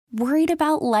Worried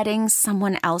about letting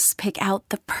someone else pick out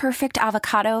the perfect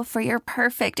avocado for your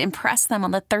perfect impress them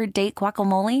on the third date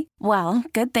guacamole? Well,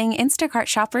 good thing Instacart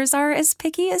shoppers are as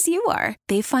picky as you are.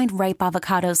 They find ripe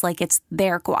avocados like it's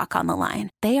their guac on the line.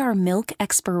 They are milk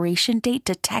expiration date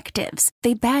detectives.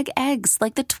 They bag eggs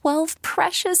like the 12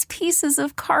 precious pieces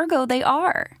of cargo they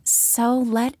are. So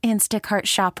let Instacart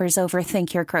shoppers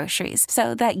overthink your groceries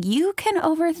so that you can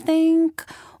overthink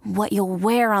what you'll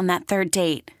wear on that third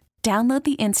date. Download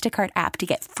the Instacart app to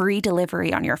get free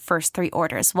delivery on your first 3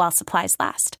 orders while supplies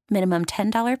last. Minimum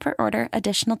 $10 per order.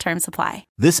 Additional terms apply.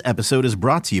 This episode is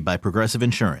brought to you by Progressive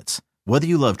Insurance. Whether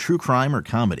you love true crime or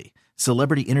comedy,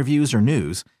 celebrity interviews or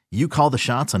news, you call the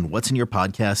shots on what's in your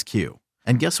podcast queue.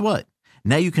 And guess what?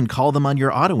 Now you can call them on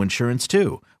your auto insurance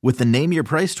too with the Name Your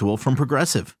Price tool from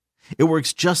Progressive. It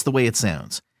works just the way it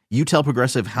sounds. You tell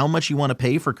Progressive how much you want to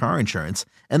pay for car insurance,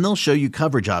 and they'll show you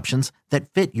coverage options that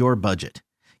fit your budget.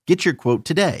 Get your quote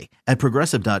today at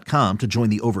Progressive.com to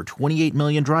join the over 28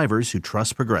 million drivers who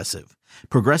trust Progressive.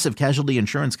 Progressive Casualty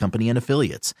Insurance Company and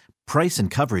Affiliates. Price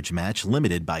and coverage match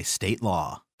limited by state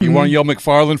law. You want to yell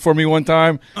McFarland for me one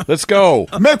time? Let's go.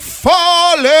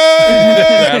 McFarland!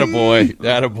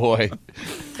 Attaboy.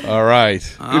 All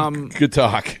right. Good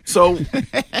talk. So,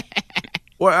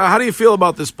 how do you feel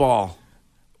about this ball?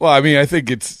 Well, I mean, I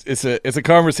think it's a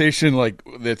conversation like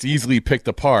that's easily picked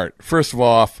apart. First of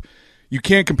all, you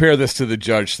can't compare this to the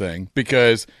Judge thing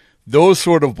because those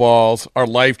sort of balls are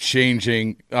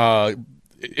life-changing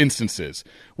instances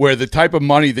where the type of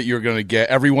money that you're going to get,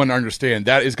 everyone understand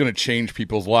that is going to change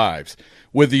people's lives.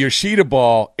 With the Yoshida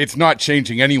ball, it's not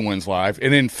changing anyone's life.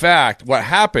 And in fact, what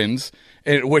happens,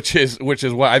 which is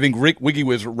what I think Rick Wiggy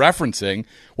was referencing,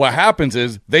 what happens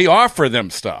is they offer them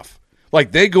stuff.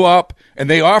 Like they go up and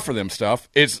they offer them stuff.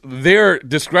 It's their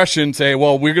discretion say,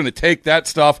 well, we're going to take that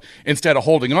stuff instead of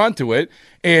holding on to it.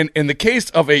 And in the case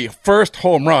of a first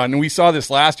home run, and we saw this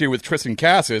last year with Tristan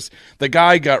Cassis, the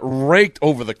guy got raked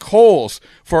over the coals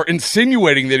for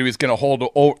insinuating that he was going to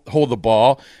hold the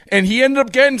ball, and he ended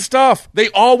up getting stuff. They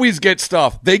always get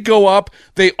stuff. They go up,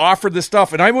 they offer the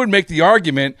stuff. And I would make the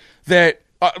argument that,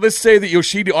 let's say that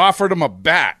Yoshida offered him a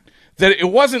bat, that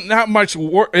it wasn't that much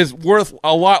is worth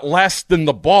a lot less than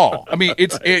the ball. I mean,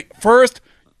 it's a first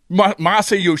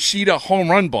Masa Yoshida home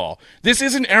run ball. This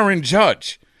isn't Aaron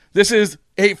Judge. This is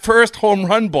a first home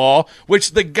run ball,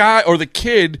 which the guy or the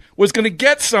kid was going to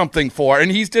get something for, and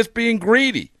he's just being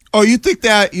greedy. Oh, you think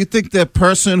the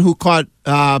person who caught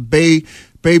Babe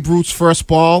Ruth's first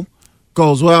ball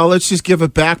goes, well, let's just give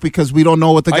it back because we don't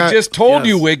know what the guy... I just told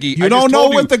you, Wiggy. You don't know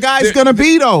what the guy's going to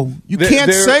be, though. You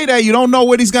can't say that. You don't know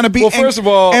what he's going to be. Well, first of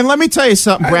all... And let me tell you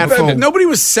something, Bradfo. Nobody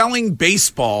was selling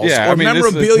baseballs or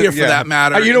memorabilia for that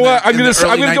matter. You know what? I'm going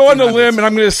to go on a limb, and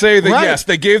I'm going to say that, yes,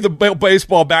 they gave the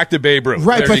baseball back to Babe Ruth.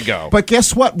 Right, there you go. But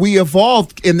guess what? We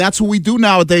evolved, and that's what we do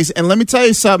nowadays. And let me tell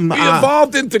you something. We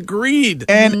evolved into greed.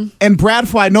 And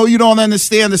Bradfo, I know you don't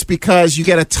understand this because you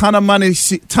get a ton of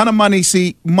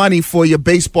money for your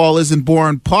baseball isn't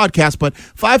boring podcast, but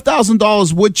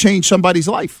 $5,000 would change somebody's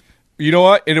life. You know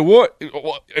what?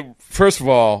 First of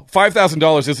all,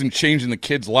 $5,000 isn't changing the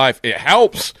kid's life. It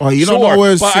helps. Oh, you don't know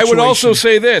his But situation. I would also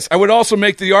say this. I would also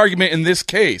make the argument in this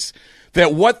case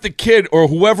that what the kid or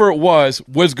whoever it was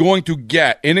going to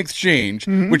get in exchange,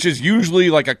 which is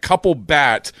usually like a couple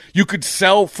bats, you could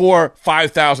sell for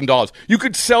 $5,000. You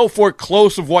could sell for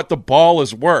close of what the ball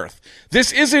is worth.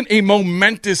 This isn't a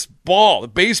momentous ball, a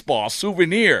baseball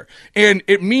souvenir, and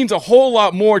it means a whole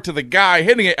lot more to the guy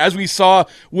hitting it, as we saw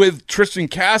with Tristan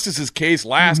Cassis' case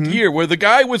last year, where the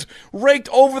guy was raked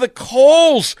over the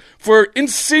coals for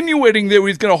insinuating that he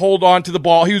was going to hold on to the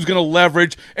ball, he was going to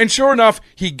leverage, and sure enough,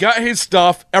 he got his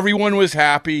stuff, everyone was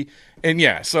happy. And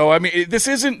yeah, so I mean, this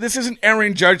isn't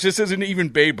Aaron Judge. This isn't even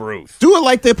Babe Ruth. Do it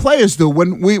like their players do.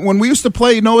 When we used to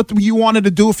play, you know what you wanted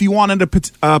to do? If you wanted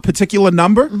a particular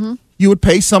number, you would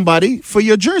pay somebody for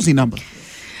your jersey number.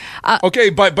 Okay,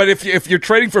 but if you're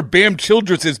trading for Bam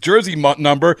Childress's jersey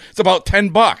number, it's about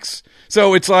 $10.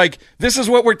 So it's like, this is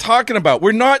what we're talking about.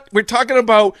 We're talking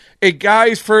about a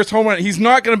guy's first home run. He's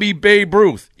not going to be Babe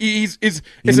Ruth. You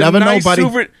never know,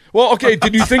 buddy. Well, okay,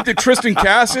 did you think that Tristan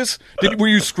Cassis, were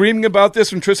you screaming about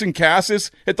this when Tristan Cassis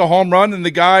hit the home run and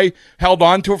the guy held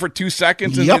on to it for 2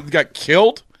 seconds and got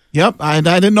killed? Yep, I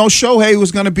didn't know Shohei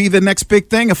was going to be the next big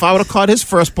thing. If I would have caught his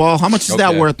first ball, how much is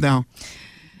that worth now?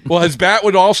 Well, his bat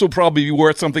would also probably be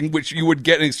worth something which you would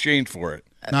get in exchange for it.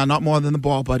 No, not more than the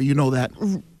ball, buddy. You know that.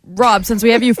 Rob, since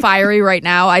we have you fiery right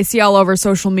now, I see all over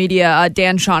social media a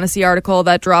Dan Shaughnessy article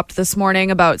that dropped this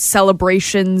morning about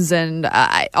celebrations, and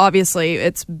obviously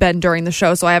it's been during the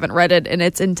show, so I haven't read it in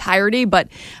its entirety, but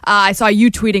I saw you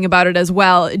tweeting about it as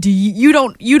well. You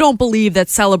don't believe that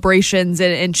celebrations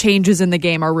and changes in the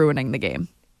game are ruining the game?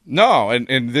 No,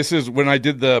 and this is when I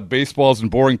did the Baseballs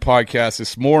and Boring podcast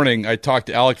this morning. I talked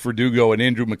to Alex Verdugo and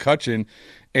Andrew McCutcheon,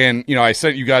 and I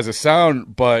sent you guys a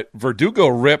sound, but Verdugo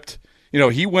ripped.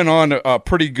 He went on a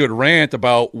pretty good rant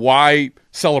about why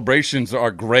celebrations are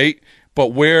great, but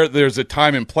where there's a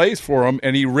time and place for them,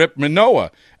 and he ripped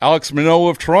Alex Manoah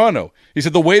of Toronto. He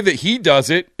said the way that he does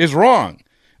it is wrong.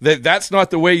 That's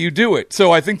not the way you do it.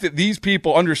 So I think that these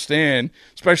people understand,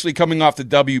 especially coming off the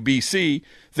WBC,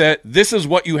 that this is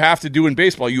what you have to do in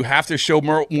baseball. You have to show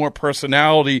more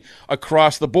personality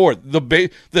across the board.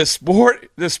 The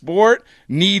sport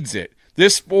needs it.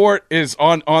 This sport is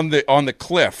on the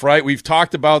cliff, right? We've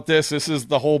talked about this. This is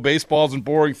the whole Baseballs and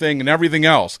Boring thing and everything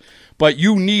else. But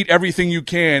you need everything you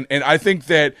can. And I think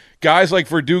that guys like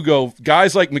Verdugo,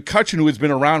 guys like McCutcheon, who has been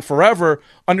around forever,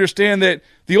 understand that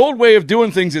the old way of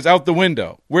doing things is out the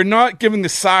window. We're not giving the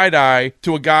side eye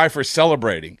to a guy for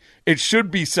celebrating. It should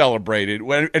be celebrated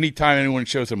anytime anyone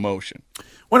shows emotion.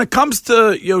 When it comes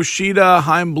to Yoshida,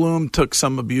 Heimblum took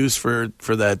some abuse for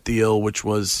that deal, which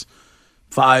was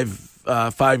 5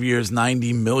 years,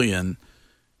 $90 million,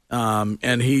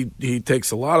 and he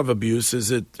takes a lot of abuse.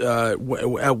 Is it at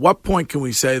what point can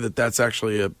we say that that's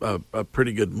actually a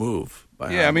pretty good move?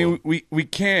 Yeah, I mean we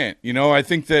can't. I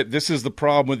think that this is the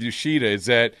problem with Yoshida is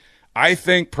that I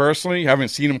think personally, haven't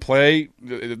seen him play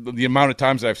the amount of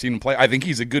times that I've seen him play. I think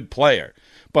he's a good player,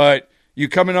 but you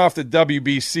coming off the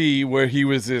WBC where he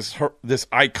was this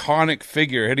iconic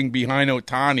figure hitting behind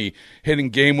Ohtani, hitting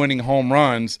game-winning home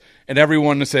runs, and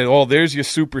everyone said, oh, there's your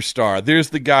superstar. There's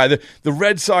the guy. The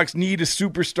Red Sox need a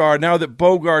superstar now that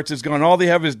Bogarts is gone. All they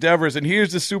have is Devers, and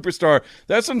here's the superstar.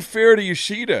 That's unfair to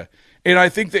Yoshida, and I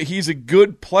think that he's a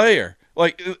good player.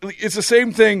 Like, it's the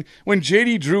same thing when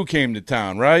J.D. Drew came to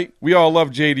town, right? We all love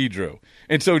J.D. Drew.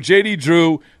 And so J.D.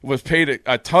 Drew was paid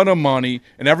a ton of money,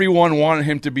 and everyone wanted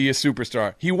him to be a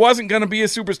superstar. He wasn't going to be a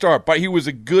superstar, but he was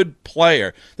a good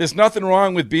player. There's nothing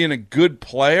wrong with being a good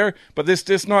player, but let's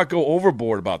just not go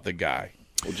overboard about the guy.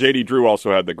 Well, J.D. Drew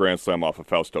also had the grand slam off of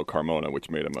Fausto Carmona, which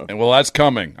made him a... And well, that's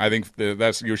coming. I think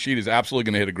that's Yoshida's absolutely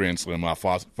going to hit a grand slam off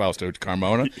Fausto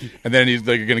Carmona, and then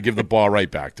they're going to give the ball right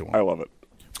back to him. I love it.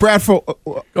 Bradfo,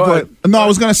 go ahead. No, I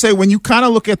was going to say, when you kind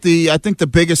of look at I think the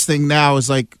biggest thing now is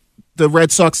like the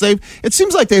Red Sox. It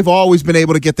seems like they've always been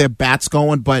able to get their bats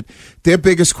going, but their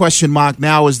biggest question mark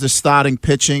now is the starting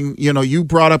pitching. You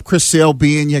brought up Chris Sale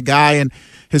being your guy, and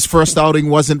his first outing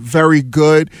wasn't very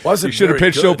good. He should have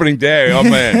pitched opening day. Oh,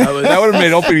 man. That would have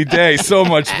made opening day so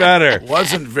much better.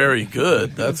 Wasn't very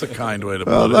good. That's a kind way to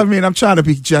put it. I mean, I'm trying to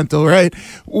be gentle, right?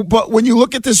 But when you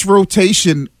look at this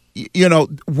rotation,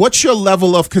 what's your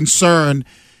level of concern?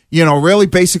 Really,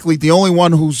 basically, the only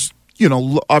one who's,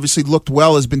 obviously looked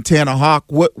well has been Tanner Houck.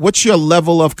 What's your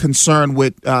level of concern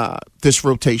with this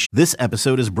rotation? This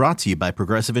episode is brought to you by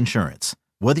Progressive Insurance.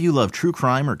 Whether you love true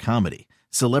crime or comedy,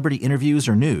 celebrity interviews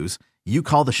or news, you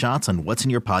call the shots on what's in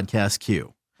your podcast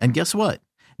queue. And guess what?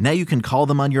 Now you can call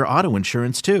them on your auto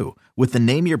insurance, too, with the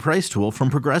Name Your Price tool from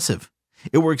Progressive.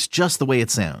 It works just the way it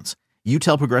sounds. You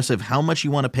tell Progressive how much you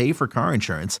want to pay for car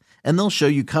insurance, and they'll show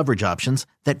you coverage options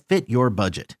that fit your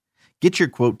budget. Get your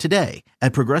quote today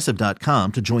at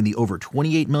Progressive.com to join the over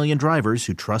 28 million drivers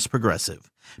who trust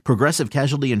Progressive. Progressive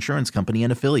Casualty Insurance Company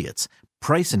and Affiliates.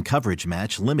 Price and coverage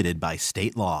match limited by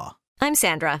state law. I'm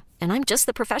Sandra, and I'm just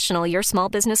the professional your small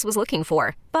business was looking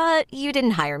for. But you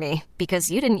didn't hire me because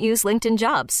you didn't use LinkedIn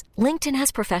Jobs. LinkedIn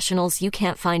has professionals you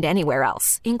can't find anywhere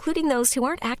else, including those who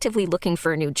aren't actively looking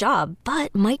for a new job,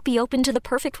 but might be open to the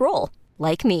perfect role,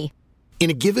 like me. In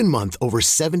a given month, over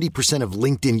 70% of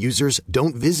LinkedIn users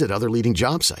don't visit other leading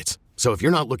job sites. So if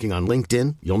you're not looking on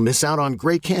LinkedIn, you'll miss out on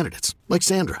great candidates like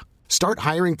Sandra. Start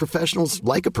hiring professionals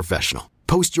like a professional.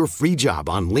 Post your free job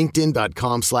on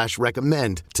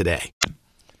linkedin.com/recommend today.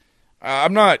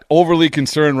 I'm not overly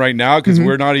concerned right now because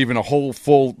we're not even a whole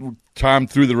full time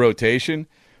through the rotation,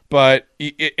 but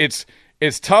it's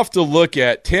tough to look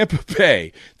at Tampa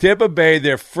Bay. Tampa Bay,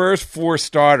 their first 4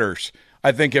 starters,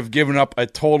 I think, have given up a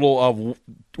total of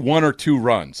 1 or 2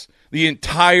 runs. The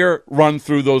entire run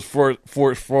through those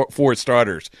four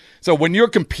starters. So when you're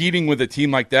competing with a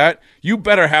team like that, you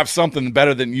better have something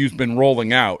better than you've been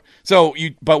rolling out.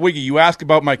 But Wiggy, you ask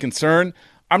about my concern.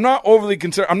 I'm not overly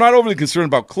concerned. I'm not overly concerned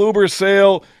about Kluber,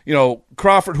 Sale,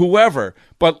 Crawford, whoever.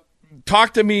 But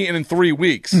talk to me in 3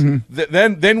 weeks.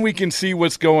 Mm-hmm. Then we can see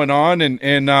what's going on.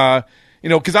 And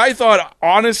Because I thought,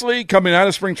 honestly, coming out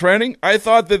of spring training, I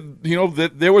thought that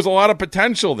that there was a lot of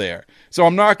potential there. So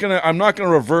I'm not gonna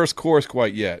reverse course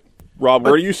quite yet. Rob,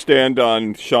 where do you stand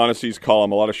on Shaughnessy's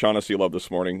column? A lot of Shaughnessy love this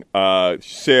morning.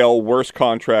 Sale, worst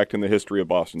contract in the history of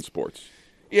Boston sports.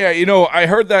 Yeah, I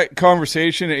heard that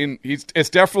conversation, and it's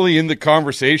definitely in the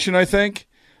conversation, I think.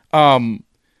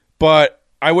 But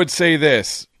I would say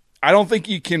this. I don't think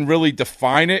you can really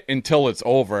define it until it's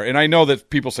over. And I know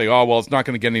that people say, oh, well, it's not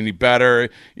going to get any better.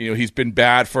 He's been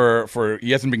bad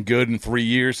he hasn't been good in 3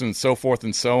 years and so forth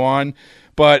and so on.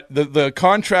 But the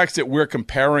contracts that we're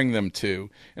comparing them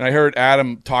to, and I heard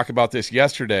Adam talk about this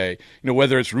yesterday,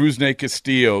 whether it's Rusney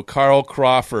Castillo, Carl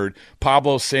Crawford,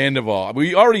 Pablo Sandoval,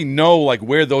 we already know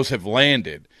where those have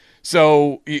landed.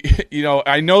 So,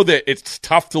 I know that it's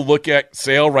tough to look at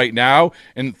Sale right now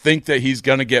and think that he's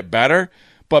going to get better.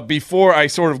 But before I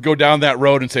sort of go down that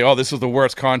road and say, oh, this is the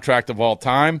worst contract of all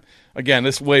time, again,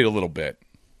 let's wait a little bit.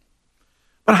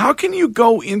 But how can you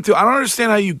go into – I don't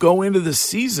understand how you go into the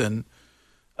season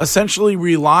essentially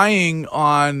relying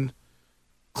on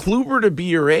Kluber to be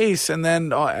your ace, and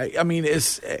then,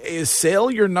 is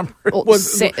Sale your number?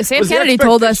 Sam Kennedy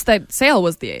told us that Sale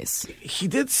was the ace. He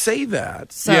did say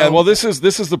that. So. Yeah, well, this is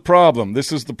the problem.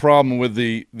 This is the problem with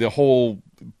the whole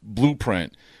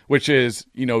blueprint, which is,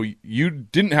 you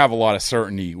didn't have a lot of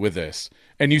certainty with this,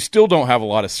 and you still don't have a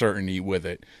lot of certainty with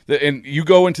it. And you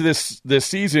go into this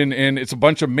season, and it's a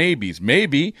bunch of maybes.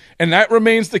 Maybe, and that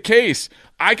remains the case.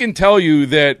 I can tell you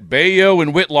that Bayo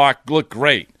and Whitlock look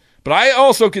great, but I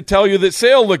also could tell you that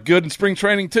Sale looked good in spring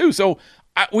training too. So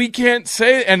we can't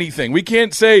say anything. We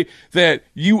can't say that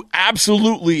you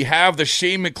absolutely have the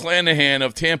Shane McClanahan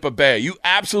of Tampa Bay. You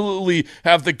absolutely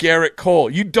have the Garrett Cole.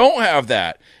 You don't have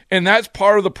that. And that's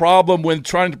part of the problem when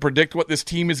trying to predict what this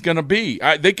team is going to be.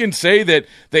 They can say that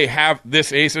they have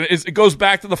this ace, and it goes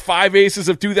back to the 5 aces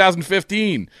of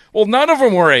 2015. Well, none of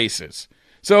them were aces.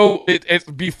 So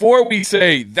before we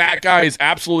say that guy is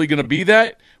absolutely going to be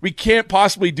that, we can't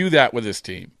possibly do that with this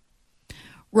team.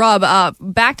 Rob,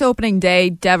 back to opening day,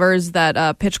 Devers,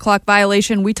 that pitch clock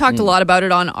violation. We talked a lot about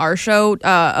it on our show,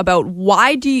 about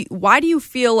why do you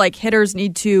feel like hitters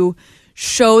need to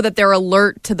show that they're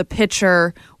alert to the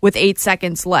pitcher with 8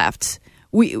 seconds left?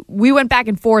 We went back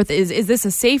and forth. Is this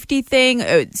a safety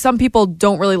thing? Some people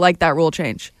don't really like that rule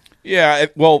change. Yeah,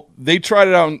 well, they tried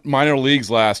it out in minor leagues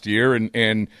last year,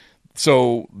 and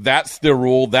so that's the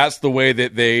rule. That's the way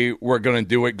that they were going to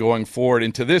do it going forward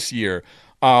into this year.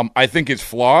 I think it's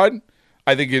flawed.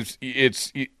 I think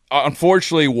it's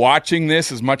unfortunately, watching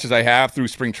this as much as I have through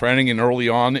spring training and early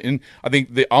on, and I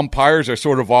think the umpires are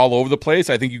sort of all over the place.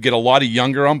 I think you get a lot of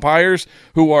younger umpires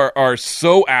who are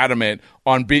so adamant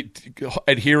on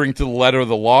adhering to the letter of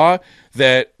the law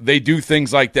that they do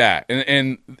things like that.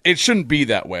 And it shouldn't be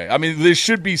that way. I mean, there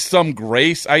should be some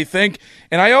grace, I think.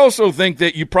 And I also think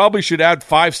that you probably should add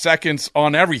 5 seconds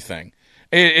on everything.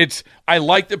 I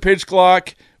like the pitch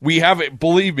clock. We have it.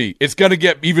 Believe me, it's going to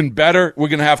get even better. We're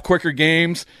going to have quicker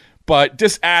games, but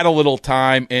just add a little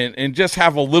time and just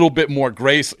have a little bit more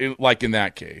grace, like in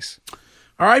that case.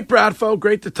 All right, Bradfo,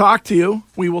 great to talk to you.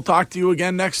 We will talk to you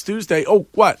again next Tuesday. Oh,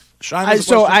 what? I just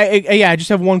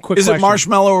have one quick question. Is it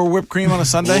marshmallow or whipped cream on a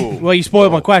Sunday? Well, you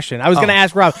spoiled my question. I was going to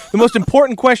ask Rob the most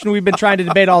important question we've been trying to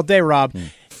debate all day, Rob.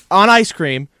 On ice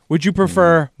cream, would you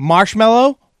prefer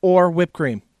marshmallow or whipped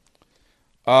cream?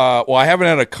 Well, I haven't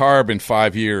had a carb in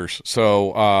 5 years,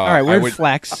 so all right, weird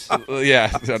flex.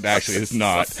 Yeah, actually, it's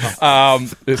not.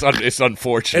 It's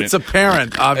unfortunate. It's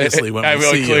apparent, obviously, when we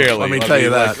see clearly. You. Let me tell you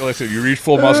that. Listen, you reach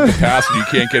full muscle capacity, you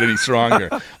can't get any stronger.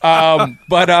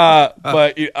 But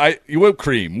whipped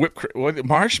cream,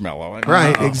 marshmallow,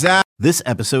 right? Exactly. This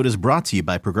episode is brought to you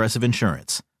by Progressive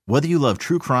Insurance. Whether you love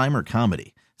true crime or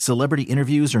comedy, celebrity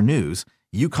interviews or news,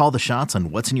 you call the shots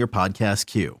on what's in your podcast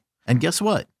queue. And guess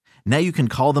what? Now you can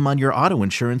call them on your auto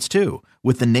insurance, too,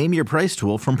 with the Name Your Price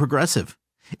tool from Progressive.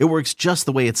 It works just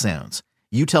the way it sounds.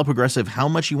 You tell Progressive how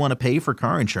much you want to pay for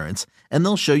car insurance, and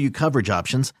they'll show you coverage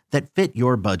options that fit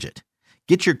your budget.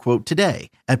 Get your quote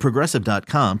today at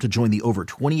Progressive.com to join the over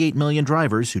 28 million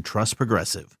drivers who trust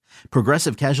Progressive.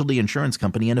 Progressive Casualty Insurance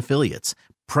Company and Affiliates.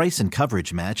 Price and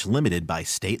coverage match limited by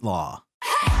state law.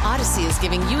 Odyssey is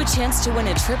giving you a chance to win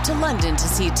a trip to London to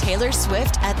see Taylor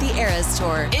Swift at the Eras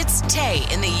Tour. It's Tay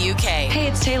in the UK. Hey,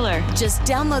 it's Taylor. Just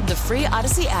download the free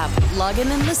Odyssey app, log in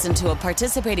and listen to a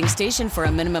participating station for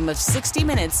a minimum of 60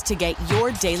 minutes to get your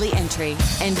daily entry.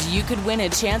 And you could win a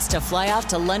chance to fly off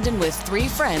to London with 3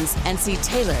 friends and see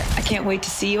Taylor. I can't wait to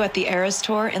see you at the Eras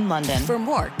Tour in London. For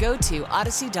more, go to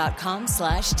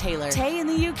odyssey.com/Taylor. Tay in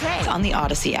the UK. It's on the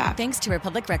Odyssey app. Thanks to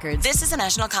Republic Records. This is a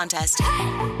national contest.